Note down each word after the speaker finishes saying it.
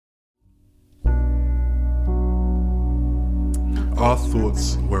Our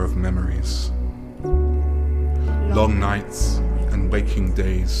thoughts were of memories, long nights and waking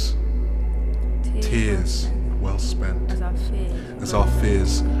days, tears well spent, as our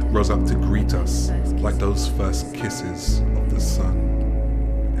fears rose up to greet us like those first kisses of the sun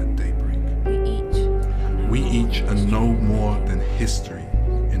at daybreak. We each are no more than history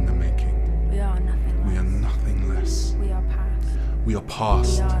in the making. We are nothing less. We are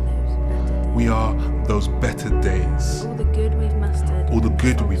past. We are those better days. All the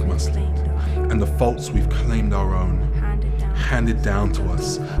good we've mustered, and the faults we've claimed our own, handed down to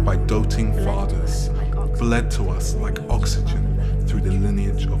us by doting fathers, bled to us like oxygen through the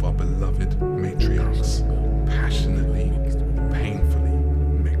lineage of our beloved matriarchs, passionately, painfully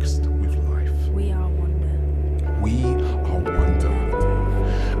mixed with life. We are wonder.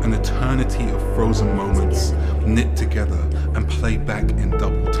 An eternity of frozen moments knit together and played back in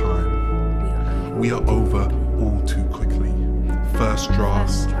double time. We are over all too quickly. First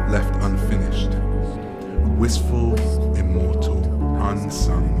drafts left unfinished. Wistful, immortal,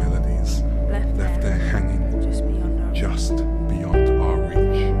 unsung melodies left there hanging just beyond our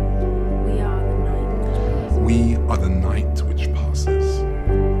reach. We are the night which passes,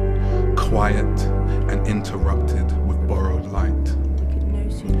 quiet and interrupted with borrowed light.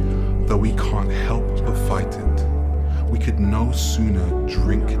 Though we can't help but fight it, we could no sooner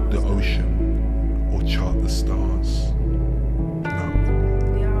drink the ocean or chart the stars. No,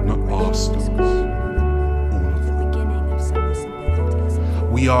 not our stars, all of them.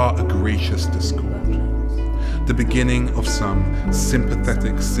 We are a gracious discord, the beginning of some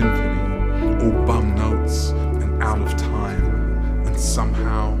sympathetic symphony, all bum notes and out of time, and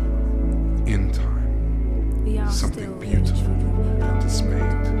somehow in time, something beautiful and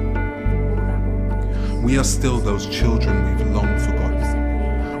dismayed. We are still those children we've long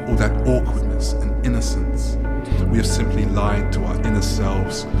forgotten, all that awkwardness and innocence. We have simply lied to our inner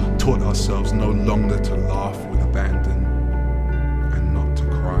selves, taught ourselves no longer to laugh with abandon and not to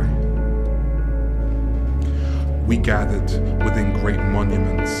cry. We gathered within great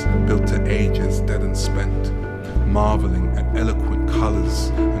monuments built to ages dead and spent, marveling at eloquent colors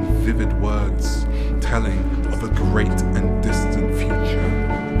and vivid words, telling of a great and distant future,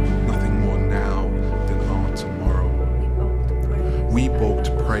 nothing more now than our tomorrow. We balked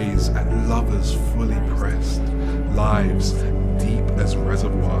praise at lovers fully pressed, lives deep as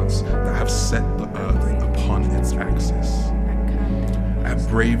reservoirs that have set the earth upon its axis, at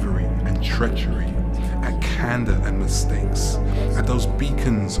bravery and treachery, at candor and mistakes, at those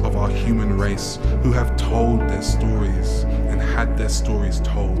beacons of our human race who have told their stories and had their stories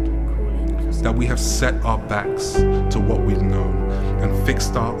told, that we have set our backs to what we've known and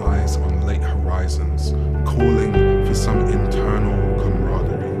fixed our eyes on late horizons, calling for some internal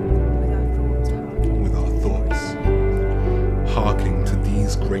camaraderie with our thoughts, harking to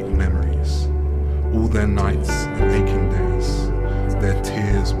these great memories, all their nights and aching days, their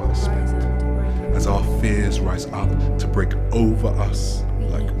tears well spent, as our fears rise up to break over us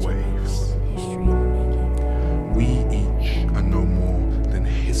like waves. We each are no more than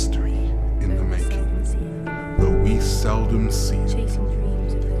history in the making, though we seldom see it,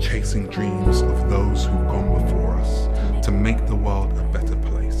 chasing dreams of those who've gone before us to make the world a better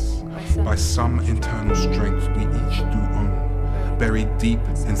place, by some internal strength we each do own, buried deep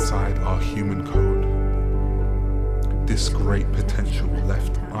inside our human code. This great potential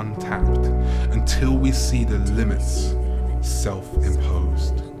left untapped until we see the limits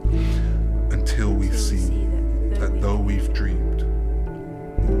self-imposed.